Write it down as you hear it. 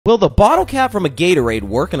Will the bottle cap from a Gatorade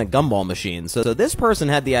work in a gumball machine? So this person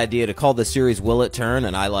had the idea to call the series Will It Turn,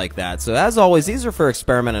 and I like that. So as always, these are for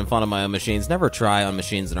experiment and fun on my own machines. Never try on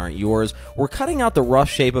machines that aren't yours. We're cutting out the rough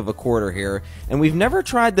shape of a quarter here, and we've never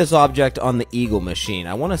tried this object on the Eagle machine.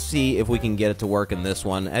 I want to see if we can get it to work in this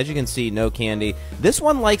one. As you can see, no candy. This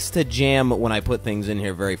one likes to jam when I put things in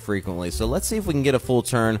here very frequently, so let's see if we can get a full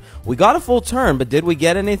turn. We got a full turn, but did we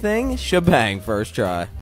get anything? Shebang, first try.